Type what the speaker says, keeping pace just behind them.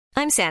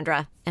I'm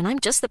Sandra, and I'm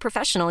just the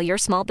professional your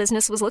small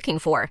business was looking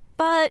for.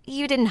 But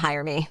you didn't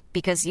hire me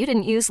because you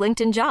didn't use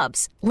LinkedIn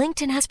Jobs.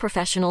 LinkedIn has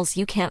professionals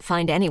you can't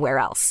find anywhere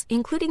else,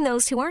 including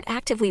those who aren't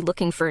actively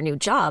looking for a new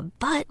job,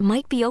 but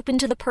might be open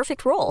to the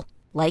perfect role,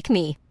 like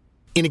me.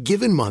 In a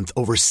given month,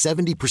 over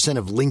 70%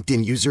 of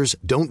LinkedIn users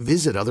don't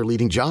visit other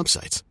leading job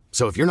sites.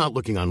 So if you're not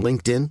looking on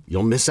LinkedIn,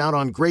 you'll miss out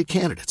on great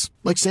candidates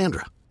like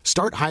Sandra.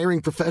 Start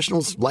hiring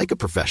professionals like a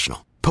professional.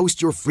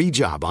 Post your free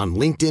job on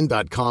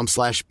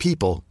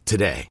linkedin.com/people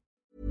today.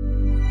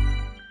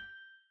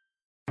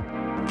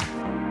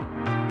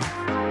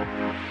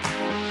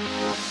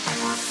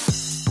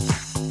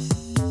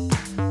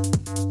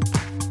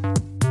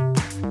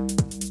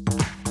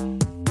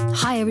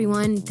 Hi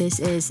everyone, this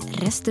is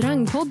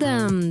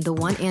Restaurangpodden, the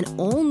one and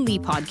only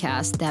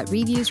podcast that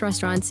reviews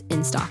restaurants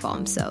in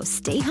Stockholm. So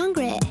stay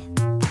hungry.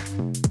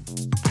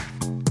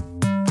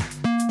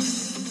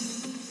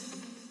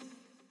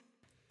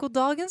 God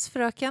dagens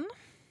fröken.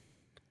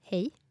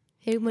 Hej,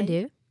 hur mår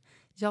du?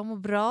 Jag mår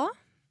bra.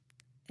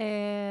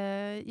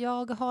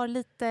 Jag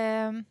har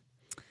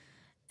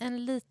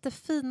en lite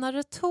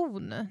finare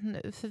ton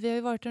nu. För vi har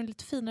ju varit i de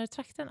lite finare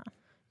trakterna.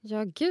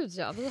 Ja, gud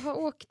ja. Vi har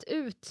åkt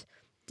ut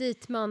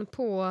dit man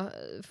på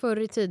förr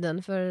i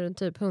tiden, för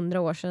typ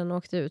 100 år sedan,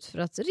 åkte ut för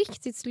att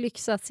riktigt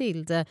lyxa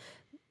till det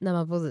när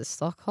man bodde i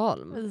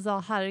Stockholm.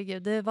 Ja,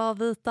 herregud. Det var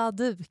vita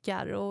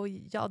dukar och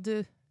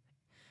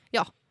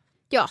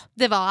Ja,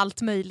 det var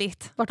allt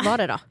möjligt. vart var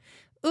det då?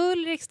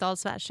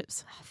 Ulriksdals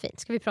värdshus. Fint,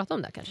 ska vi prata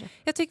om det kanske?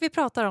 Jag tycker vi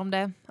pratar om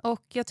det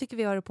och jag tycker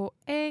vi gör det på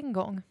en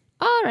gång.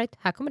 All right,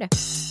 här kommer det.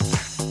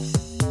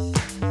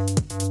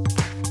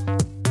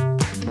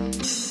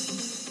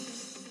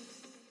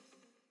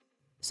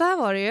 Så här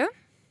var det ju.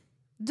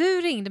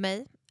 Du ringde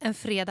mig en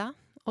fredag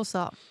och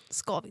sa,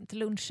 ska vi inte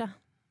luncha?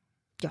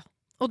 Ja.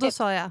 Och då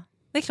sa jag,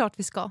 det är klart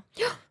vi ska.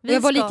 Ja. Vi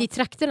Jag var ska. lite i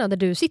trakterna där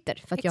du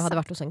sitter för att jag hade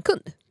varit hos en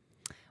kund.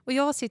 Och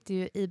jag sitter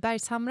ju i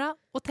Bergshamra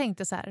och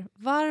tänkte så här,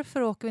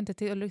 varför åker vi inte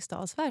till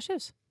Ulriksdals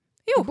värdshus?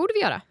 Det borde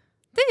vi göra.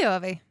 Det gör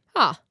vi.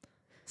 Ja.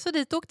 Så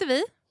dit åkte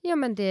vi. Ja,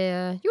 men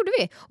det gjorde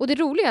vi. Och det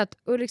roliga är att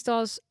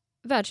Ulriksdals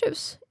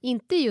värdshus,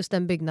 inte just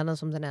den byggnaden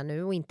som den är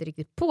nu och inte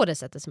riktigt på det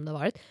sättet som det har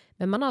varit,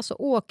 men man har alltså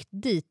åkt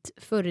dit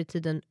förr i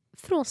tiden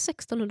från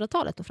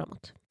 1600-talet och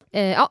framåt.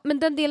 Ja, men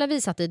den delen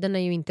vi satt i, den är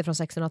ju inte från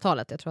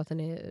 1600-talet. Jag tror att den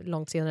är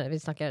långt senare, vi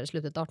snackar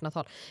slutet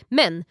 1800-tal.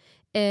 Men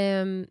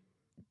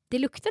det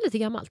luktar lite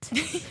gammalt.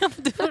 Ja,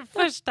 det var det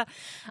första.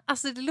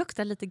 Alltså det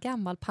luktar lite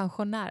gammal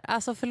pensionär.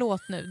 Alltså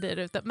förlåt nu där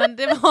ute, men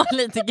det var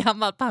lite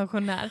gammal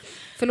pensionär.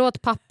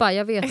 Förlåt pappa,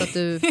 jag vet att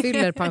du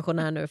fyller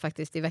pensionär nu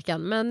faktiskt i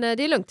veckan, men det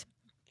är lugnt.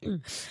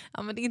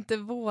 Ja, men det är inte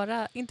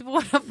våra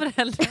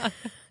föräldrar.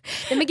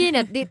 Nej, men grejen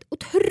är att det är ett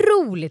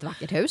otroligt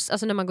vackert hus.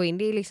 Alltså när man går in,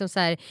 det är liksom så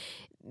här,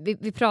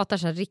 vi pratar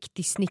så här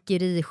riktig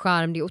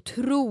snickeriskärm, det är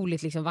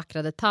otroligt liksom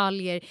vackra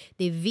detaljer,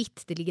 det är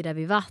vitt, det ligger där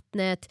vid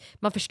vattnet.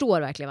 Man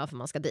förstår verkligen varför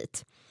man ska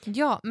dit.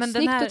 Ja, men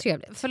snyggt den här, och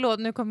trevligt. Förlåt,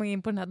 nu kommer jag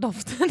in på den här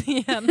doften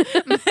igen.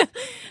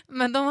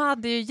 men de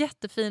hade ju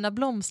jättefina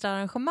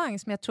blomsterarrangemang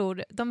som jag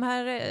tror, de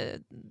här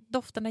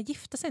dofterna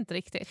gifter sig inte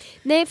riktigt.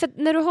 Nej, för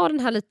när du har den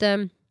här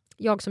lite,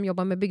 jag som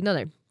jobbar med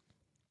byggnader,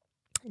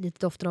 lite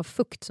doften av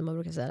fukt som man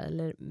brukar säga,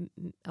 eller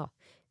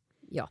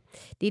ja,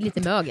 det är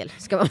lite mögel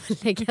ska man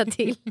lägga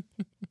till.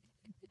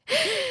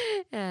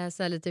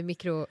 Så här lite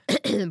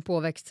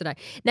mikropåväxt sådär.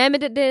 Nej, men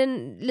det är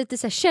en lite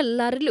så här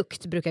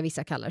källarlukt brukar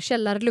vissa kalla.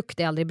 Källarlukt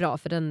är aldrig bra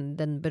för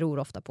den beror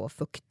ofta på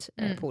fukt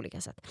på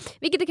olika sätt.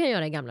 Vilket det kan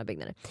göra i gamla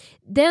byggnader.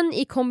 Den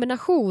i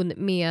kombination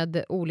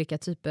med olika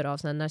typer av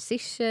såna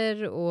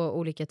narcisser och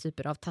olika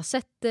typer av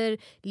tassetter,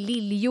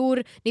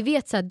 liljor. Ni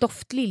vet så här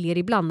doftliljor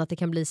ibland att det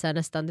kan bli så här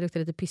nästan, det luktar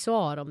lite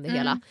pissoar om det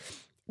hela.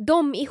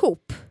 De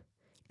ihop.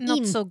 Not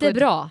inte so good.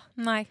 bra.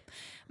 Nej.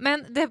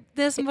 Men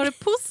det som var det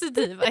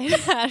positiva i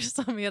det här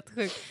som är helt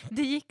sjukt,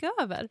 det gick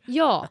över.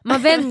 Ja,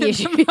 man vänjer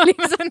sig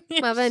liksom.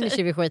 Man vänjer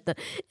sig vid skiten.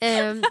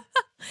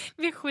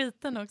 Vid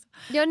skiten också.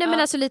 Ja, nej, men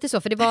alltså lite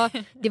så, för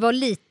det var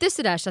lite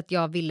sådär så att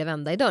jag ville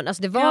vända i dörren.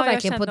 Alltså det var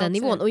verkligen på den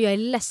nivån, och jag är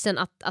ledsen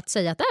att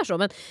säga att det är så,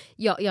 men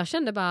jag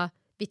kände bara,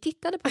 vi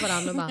tittade på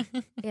varandra och bara,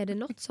 är det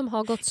något som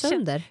har gått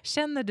sönder?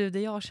 Känner du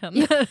det jag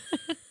känner? Ja.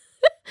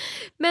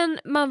 Men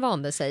man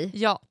vande sig,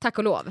 Ja. tack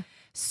och lov.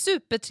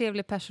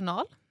 Supertrevlig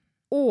personal.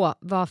 Åh,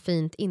 vad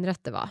fint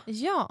inrätt det var.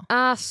 Ja.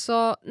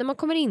 Alltså, när man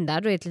kommer in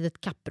där, då är det ett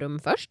litet kapprum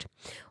först.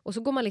 Och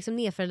så går man liksom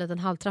ner för en liten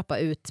halvtrappa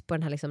ut på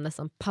den här liksom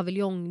nästan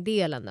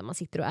paviljongdelen där man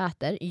sitter och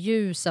äter.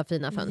 Ljusa,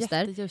 fina fönster.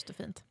 Jätteljust och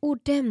fint.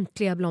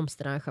 Ordentliga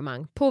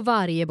blomsterarrangemang på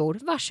varje bord.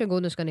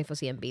 Varsågod, nu ska ni få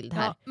se en bild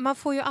här. Ja, man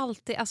får ju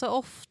alltid, alltså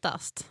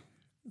oftast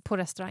på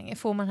restauranger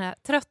får man här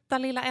trötta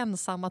lilla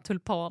ensamma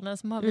tulpanen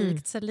som har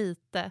vikt sig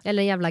lite.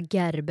 Eller en jävla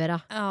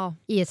gerbera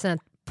i ett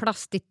sånt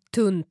plastigt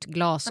tunt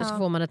glas och så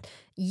får man ett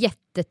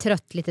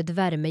jättetrött litet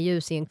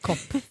värmeljus i en kopp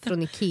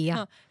från Ikea.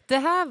 Ja. Det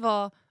här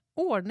var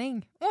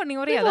ordning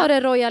och reda. Det var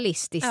det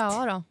royalistiskt.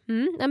 Ja då.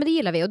 Nej, men det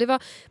gillar vi. Och det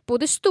var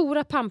både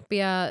stora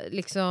pampiga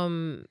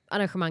liksom,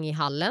 arrangemang i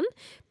hallen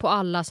på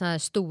alla så här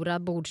stora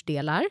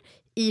bordsdelar.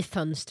 i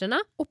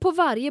fönstren. Och på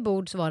varje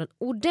bord så var det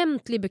en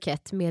ordentlig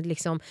bukett med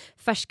liksom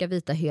färska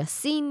vita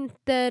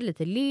hyacinter,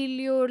 lite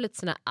liljor, lite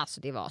såna.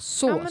 Alltså det var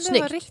så men det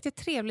snyggt. var riktigt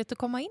trevligt att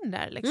komma in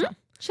där liksom.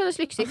 Kändes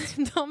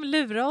lyxigt. De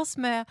lurade oss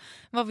med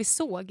vad vi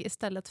såg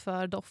istället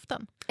för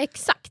doften.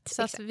 Exakt.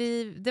 Så att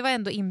det var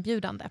ändå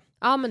inbjudande.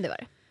 Ja, men det var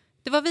det.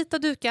 Det var vita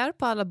dukar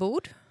på alla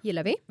bord.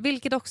 Gillar vi.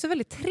 Vilket också är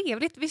väldigt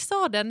trevligt. Vi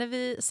sa det när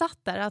vi satt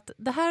där att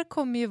det här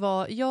kommer ju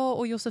vara jag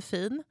och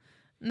Josefin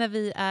när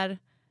vi är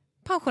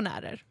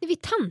pensionärer. Är vi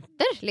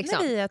tanter liksom?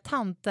 När vi är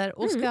tanter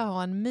och ska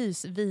ha en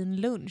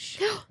mysvinlunch.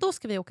 Då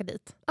ska vi åka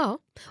dit. Ja,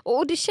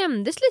 och det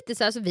kändes lite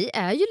så här, alltså vi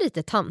är ju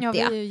lite tantiga.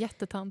 Ja, vi är ju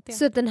jättetantiga.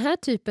 Så att den här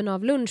typen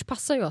av lunch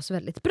passar ju oss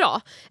väldigt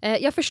bra.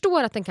 Jag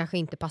förstår att den kanske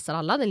inte passar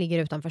alla, den ligger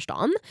utanför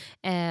stan.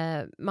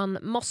 Man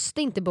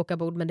måste inte boka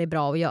bord, men det är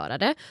bra att göra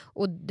det.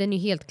 Och den är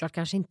helt klart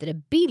kanske inte det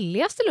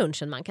billigaste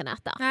lunchen man kan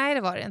äta. Nej,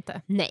 det var det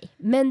inte. Nej,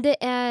 men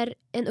det är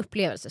en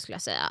upplevelse skulle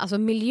jag säga. Alltså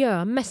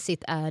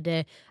miljömässigt är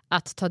det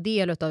att ta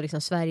del av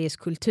liksom Sveriges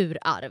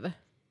kulturarv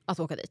att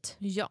åka dit.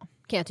 Ja.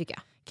 Kan jag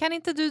tycka. Kan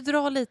inte du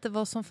dra lite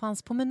vad som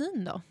fanns på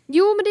menyn då?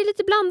 Jo, men det är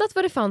lite blandat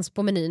vad det fanns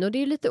på menyn och det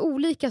är lite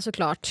olika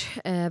såklart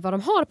vad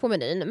de har på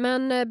menyn.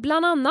 Men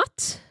bland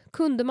annat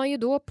kunde man ju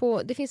då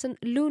det finns en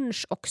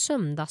lunch- och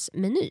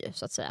söndagsmeny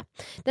så att säga.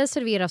 Den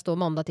serveras då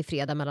måndag till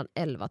fredag mellan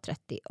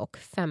 11.30 och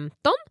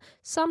 15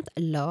 samt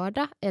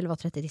lördag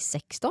 11.30 till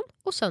 16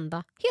 och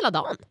söndag hela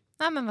dagen.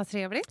 Ja, men vad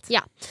trevligt.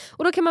 Ja,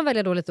 och då kan man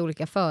välja då lite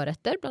olika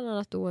förrätter, bland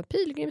annat då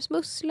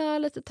pilgrimsmussla,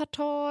 lite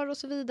tartar och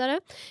så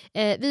vidare.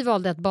 Vi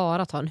valde att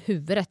bara ta en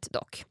huvudrätt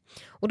dock.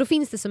 Och då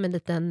finns det som en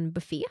liten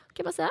buffé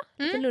kan man säga,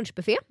 en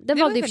lunchbuffé. Den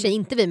valde i och för sig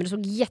inte vi, men det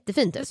såg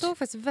jättefint ut. Det såg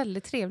faktiskt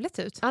väldigt trevligt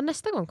ut. Ja,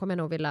 nästa gång kommer jag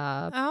nog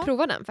vilja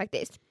prova den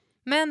faktiskt.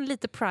 Men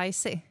lite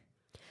pricey.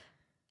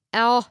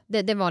 Ja,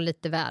 det var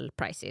lite väl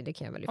pricey, det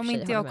kan jag väl i och för Om sig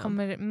inte hålla jag med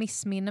kommer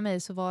missminna mig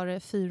så var det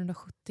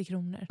 470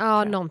 kronor.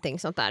 Ja, någonting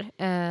sånt där.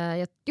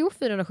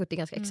 470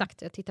 ganska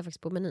exakt. Jag tittar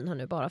faktiskt på menyn här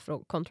nu bara för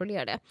att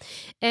kontrollera det.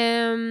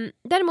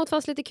 Däremot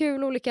fanns lite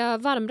kul olika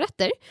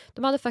varmrätter.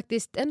 De hade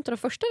faktiskt, en av de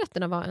första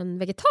rätterna var en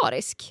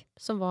vegetarisk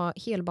som var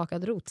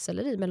helbakad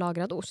rotselleri med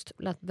lagrad ost.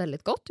 Lät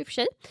väldigt gott i och för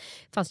sig.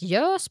 Fanns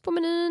gös på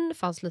menyn,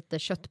 fanns lite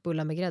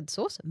köttbullar med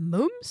gräddsås,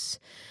 mums.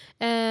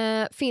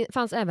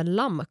 Fanns även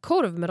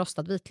lammkorv med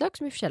rostad vitlök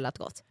som i och för sig lät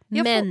gott.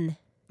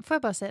 Får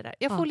jag bara säga det?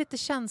 Jag får lite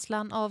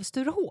känslan av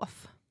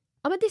Sturehof.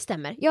 Ja, men det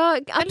stämmer.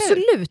 Jag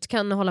absolut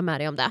kan hålla med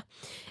dig om det.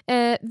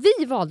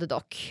 Vi valde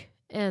dock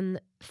en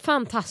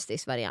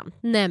fantastisk variant,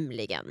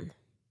 nämligen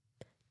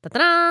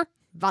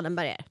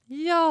Wallenbergare.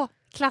 Ja,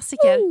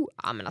 klassiker.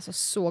 Ja, men alltså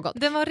så gott.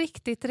 Den var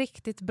riktigt,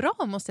 riktigt bra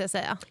måste jag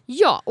säga.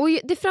 Ja, och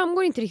det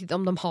framgår inte riktigt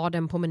om de har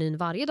den på menyn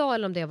varje dag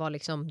eller om det var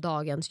liksom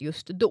dagens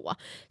just då.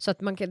 Så att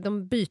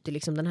de byter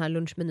liksom den här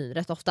lunchmenyn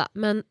rätt ofta.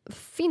 Men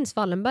finns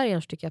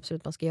Wallenbergare så tycker jag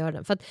absolut man ska göra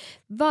den. För att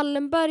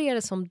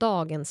Wallenbergare som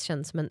dagens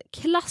känns som en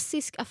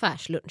klassisk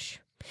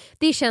affärslunch.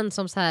 Det känns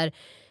som så här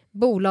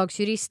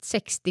bolagsjurist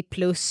 60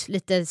 plus,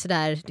 lite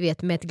sådär du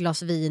vet med ett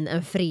glas vin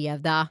en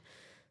fredag.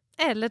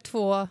 Eller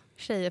 2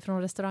 tjejer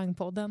från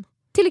restaurangpodden.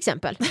 Till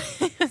exempel.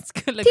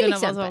 Skulle Till kunna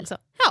exempel. vara så också.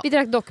 Ja. Vi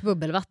drack dock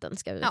bubbelvatten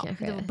ska vi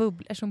kanske. Det var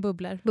bubblor som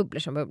bubblar. Bubblor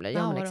som bubblor,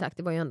 ja men då. exakt,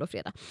 det var ju ändå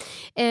fredag.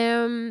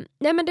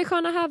 Nej men det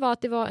sköna här var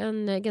att det var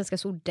en ganska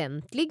så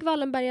ordentlig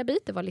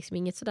Wallenbergarbit. Det var liksom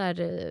inget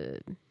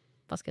sådär,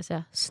 vad ska jag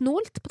säga,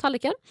 snålt på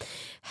tallriken.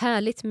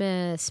 Härligt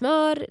med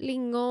smör,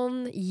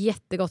 lingon,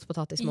 jättegott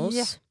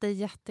potatismos.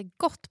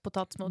 Jättegott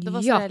potatismos. Det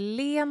var sådär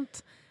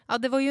lent. Ja,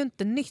 det var ju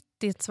inte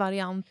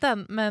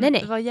nyttigt-varianten, men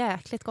det var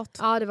jäkligt gott.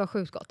 Ja, det var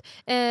sjukt gott.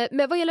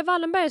 Men vad gäller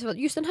Wallenberg så var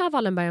just den här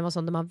Wallenbergen var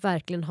sån där man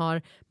verkligen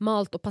har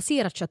malt och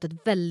passerat köttet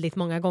väldigt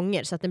många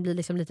gånger. Så att den blir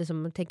liksom lite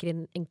som man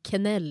tänker en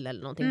kanell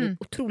eller någonting. Det är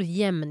otroligt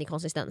jämn i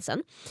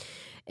konsistensen.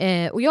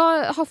 Och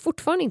jag har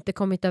fortfarande inte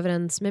kommit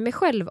överens med mig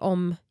själv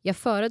om jag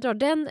föredrar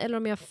den eller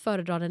om jag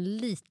föredrar den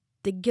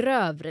lite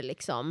grövre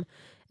liksom,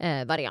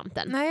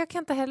 varianten. Nej, jag kan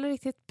inte heller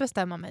riktigt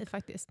bestämma mig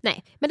faktiskt.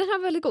 Nej, men den här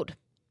var väldigt god.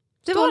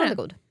 Det var den.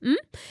 God.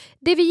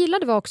 Det vi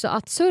gillade var också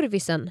att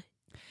servicen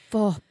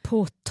var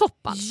på topp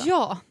alltså.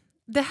 Ja,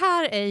 det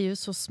här är ju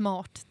så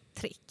smart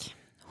trick.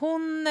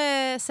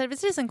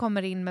 Servitrisen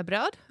kommer in med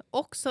bröd,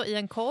 också i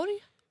en korg,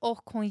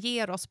 och hon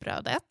ger oss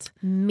brödet.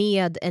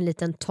 Med en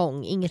liten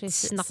tång, inget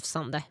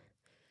snafsande.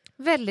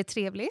 Väldigt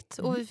trevligt.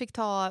 Och vi fick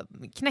ta,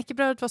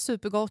 knäckebrödet var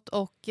supergott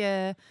och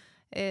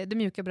det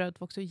mjuka brödet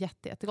var också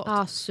jättegott.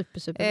 Ja,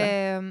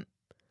 superbra.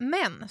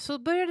 Men så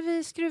började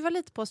vi skruva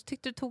lite på oss,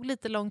 tyckte det tog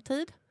lite lång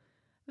tid.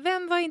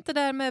 Vem var inte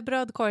där med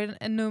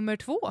brödkorgen nummer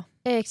 2?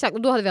 Exakt,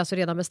 och då hade vi alltså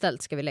redan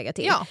beställt ska vi lägga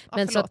till. Ja,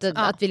 men så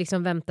att vi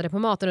liksom väntade på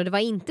maten och det var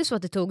inte så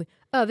att det tog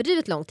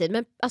överdrivet lång tid.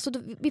 Men alltså,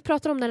 vi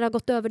pratar om när det har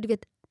gått över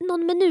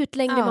någon minut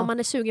längre än vad man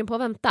är sugen på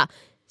att vänta.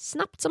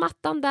 Snabbt som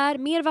attan där,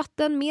 mer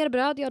vatten, mer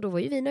bröd. Ja, då var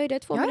ju vi nöjda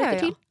 2 minuter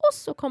till och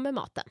så kommer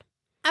maten.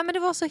 Ja, men det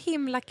var så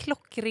himla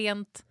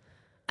klockrent.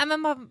 Ja, men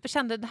man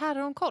kände, det här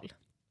har de koll.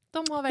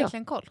 De har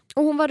verkligen koll.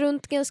 Och hon var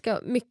runt ganska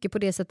mycket på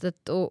det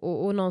sättet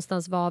och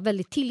någonstans var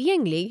väldigt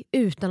tillgänglig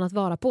utan att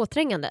vara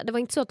påträngande. Det var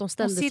inte så att de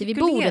ställde sig vid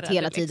bordet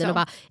hela tiden liksom.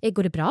 Och bara,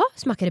 går det bra?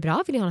 Smakar det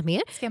bra? Vill ni ha något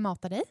mer? Ska jag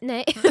mata dig?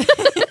 Nej.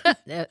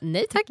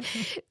 Nej tack.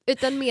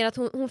 Utan mer att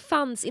hon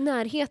fanns i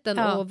närheten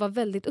och var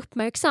väldigt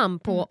uppmärksam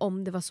på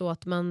om det var så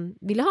att man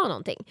ville ha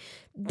någonting.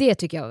 Det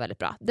tycker jag var väldigt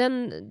bra.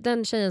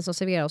 Den tjejen som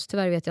serverade oss,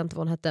 tyvärr vet jag inte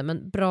vad hon hette,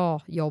 men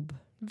bra jobb.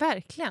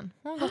 Verkligen.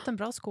 Hon har gått en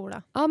bra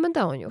skola. Ja, men det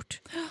har hon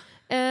gjort.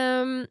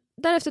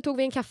 Därefter tog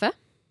vi en kaffe.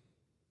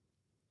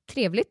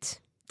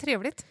 Trevligt.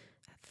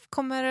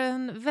 Kommer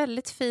en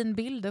väldigt fin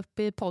bild upp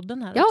i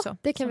podden här också. också. Ja,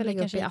 det kan vi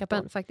lägga upp i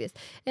appen faktiskt.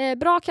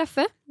 Bra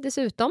kaffe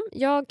dessutom.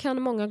 Jag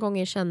kan många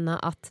gånger känna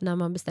att när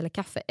man beställer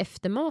kaffe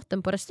efter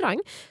maten på restaurang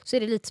så är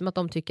det lite som att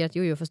de tycker att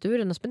jo fast du har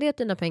redan spenderat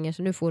dina pengar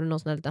så nu får du någon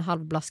sån här lite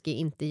halvblaskig,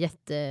 inte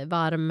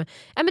jättevarm.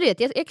 Men du vet,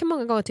 jag kan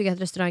många gånger tycka att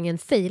restaurangen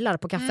failar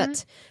på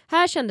kaffet.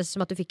 Här kändes det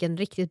som att du fick en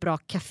riktigt bra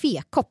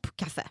kafékopp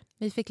kaffe.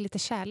 Vi fick lite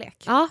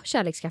kärlek. Ja,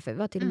 kärlekskaffe. Vi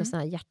var till och med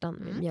såna här hjärtan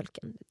med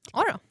mjölken.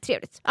 Ja då.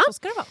 Trevligt. Så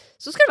ska det vara.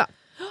 Så ska det vara.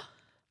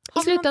 I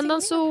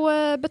slutändan så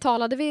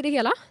betalade vi det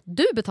hela.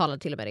 Du betalade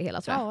till och med det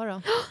hela tror jag. Ja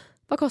då.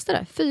 Vad kostar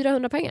det?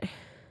 400 pengar?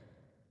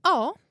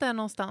 Ja, det är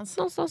någonstans.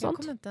 Jag sånt.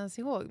 kommer inte ens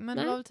ihåg. Men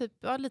det var väl typ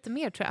lite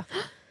mer tror jag.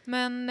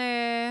 Men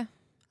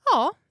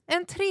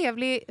en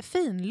trevlig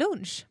fin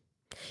lunch.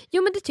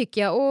 Jo men det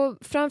tycker jag. Och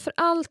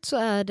framförallt så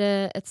är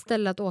det ett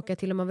ställe att åka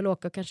till om man vill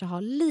åka och kanske ha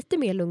lite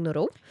mer lugn och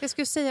ro. Jag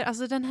skulle säga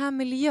alltså den här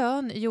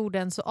miljön gjorde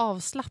en så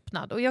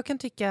avslappnad. Och jag kan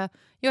tycka,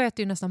 jag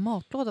äter ju nästan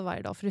matlåda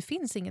varje dag för det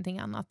finns ingenting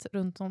annat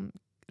runt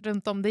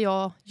om där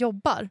jag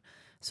jobbar.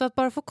 Så att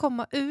bara få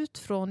komma ut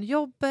från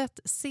jobbet,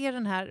 se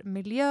den här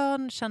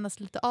miljön, kännas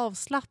lite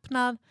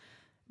avslappnad.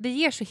 Det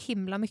ger så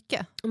himla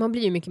mycket. Man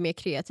blir ju mycket mer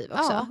kreativ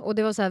också. Ja. Och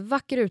det var så här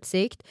vacker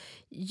utsikt.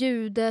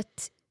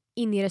 Ljudet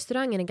inne i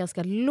restaurangen är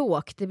ganska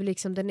lågt. Det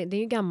är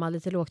ju gammal,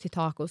 lite lågt i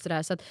tak och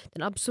sådär. Så att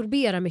den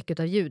absorberar mycket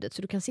av ljudet.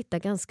 Så du kan sitta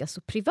ganska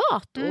så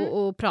privat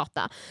och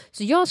prata.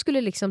 Så jag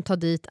skulle liksom ta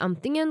dit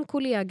antingen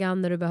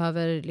kollegan när du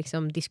behöver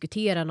liksom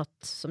diskutera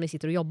något som ni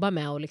sitter och jobbar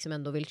med och liksom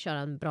ändå vill köra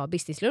en bra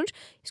businesslunch.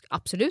 Jag ska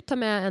absolut ta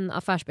med en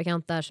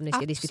affärsbekant där som ni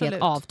ska diskutera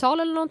ett avtal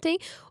eller någonting.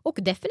 Och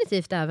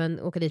definitivt även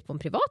åka dit på en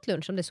privat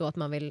lunch om det är så att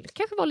man vill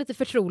kanske vara lite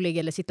förtrolig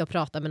eller sitta och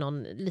prata med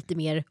någon lite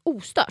mer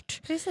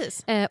ostört.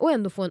 Precis. Och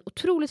ändå få en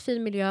otroligt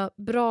fin miljö,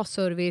 bra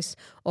service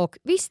och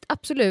visst,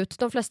 absolut,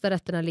 de flesta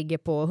rätterna ligger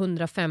på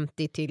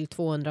 150 till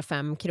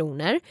 205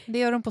 kronor. Det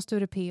gör de på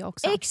Sture P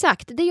också.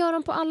 Exakt, det gör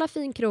de på alla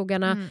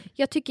finkrogarna.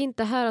 Jag tycker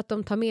inte här att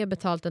de tar mer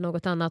betalt än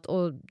något annat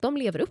och de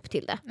lever upp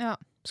till det,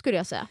 skulle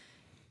jag säga.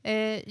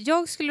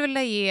 Jag skulle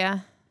vilja ge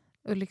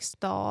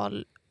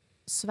Ulriksdal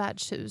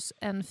Svärdshus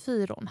en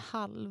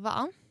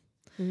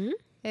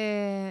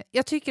 4,5.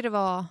 Jag tycker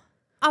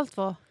allt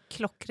var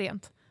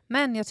klockrent.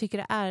 Men jag tycker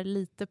det är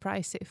lite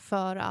pricey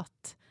för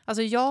att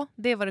alltså ja,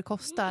 det är vad det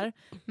kostar.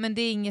 Men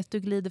det är inget du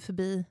glider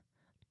förbi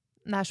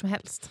när som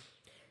helst.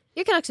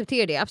 Jag kan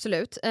acceptera det,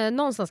 absolut.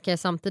 Någonstans kan jag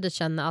samtidigt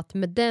känna att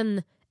med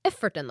den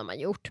efforten de har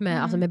gjort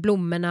alltså med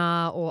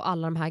blommorna och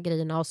alla de här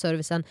grejerna och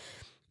servicen.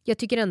 Jag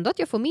tycker ändå att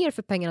jag får mer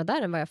för pengarna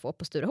där än vad jag får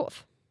på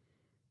Sturehof.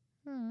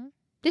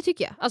 Det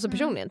tycker jag. Alltså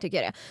personligen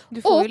tycker jag det.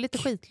 Du får ju lite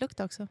skitlukt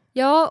också.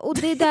 Ja, och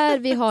det är där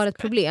vi har ett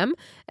problem.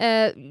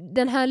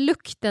 Den här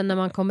lukten när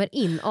man kommer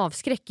in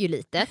avskräcker ju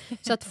lite.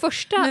 Så att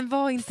första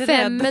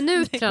 5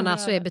 minuterna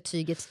så är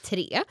betyget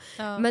 3.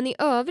 Ja. Men i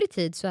övrig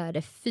tid så är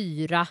det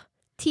 4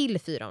 till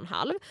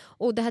 4,5.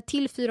 Och det här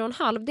till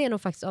 4,5 det är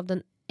nog faktiskt av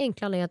den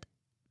enkla anledningen att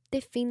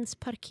det finns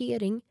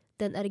parkering.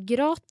 Den är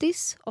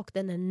gratis och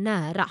den är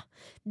nära.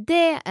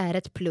 Det är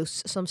ett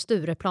plus som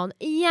Stureplan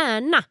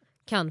gärna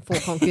kan få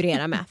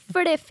konkurrera med.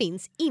 För det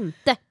finns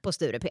inte på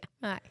Sture P.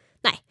 Nej.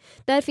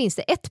 Där finns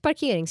det ett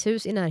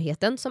parkeringshus i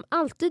närheten som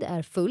alltid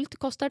är fullt.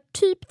 Kostar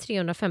typ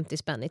 350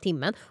 spänn i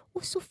timmen.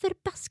 Och så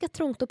förbaskat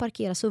trångt att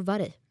parkera SUVar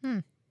i.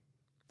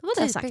 Vad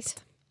var det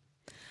sagt?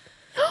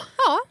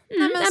 Ja,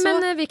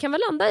 men vi kan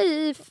väl landa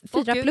i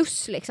 4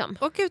 plus liksom.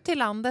 Åk ut till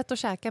landet och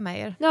käka med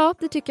er. Ja,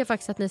 det tycker jag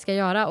faktiskt att ni ska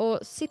göra. Och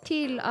se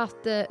till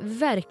att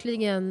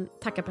verkligen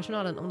tacka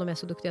personalen om de är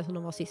så duktiga som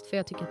de var sist. För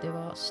jag tycker att det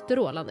var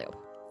strålande jobb.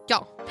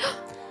 Ja.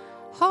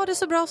 Ha det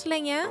så bra så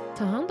länge.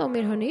 Ta hand om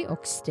er hörni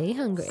och stay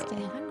hungry. Stay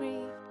hungry.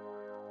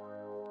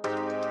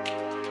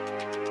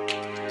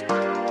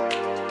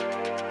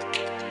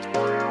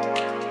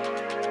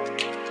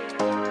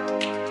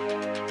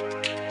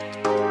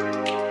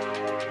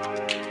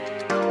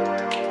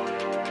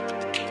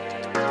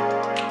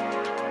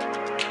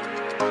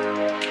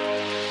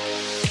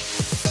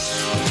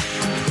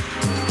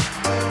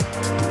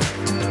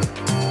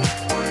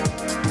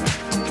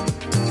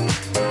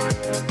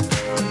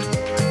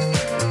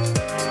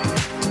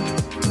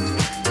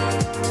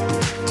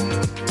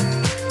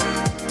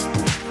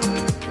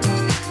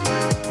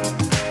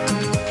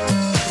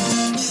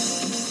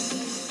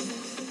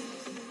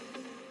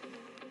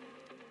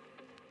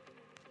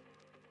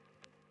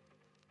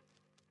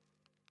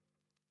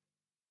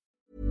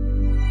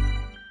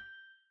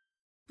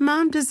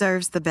 Mom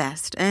deserves the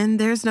best, and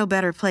there's no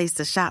better place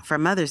to shop for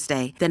Mother's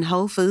Day than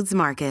Whole Foods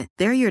Market.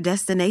 They're your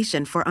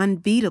destination for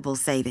unbeatable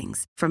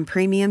savings, from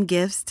premium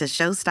gifts to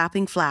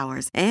show-stopping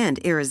flowers and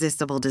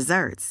irresistible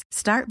desserts.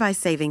 Start by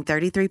saving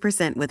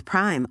 33% with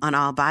Prime on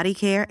all body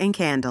care and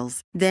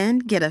candles. Then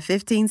get a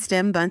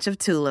 15-stem bunch of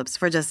tulips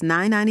for just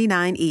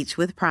 $9.99 each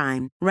with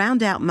Prime.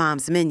 Round out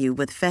Mom's menu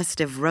with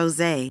festive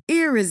rosé,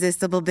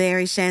 irresistible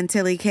berry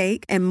chantilly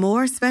cake, and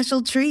more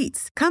special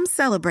treats. Come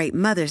celebrate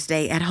Mother's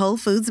Day at Whole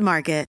Foods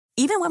Market.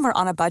 Even when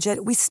we're on a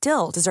budget, we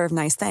still deserve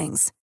nice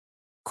things.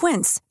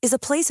 Quince is a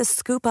place to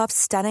scoop up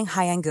stunning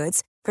high-end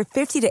goods for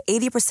 50 to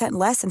 80%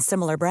 less than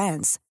similar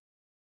brands.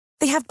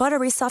 They have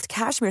buttery soft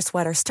cashmere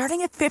sweaters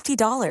starting at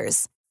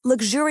 $50,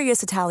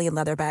 luxurious Italian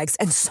leather bags,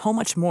 and so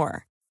much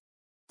more.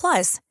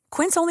 Plus,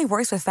 Quince only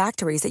works with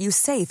factories that use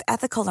safe,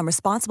 ethical, and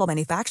responsible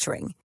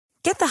manufacturing.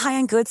 Get the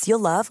high-end goods you'll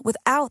love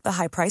without the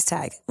high price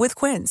tag with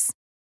Quince.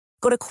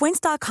 Go to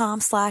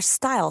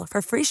quince.com/style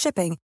for free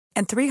shipping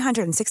and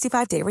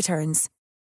 365-day returns.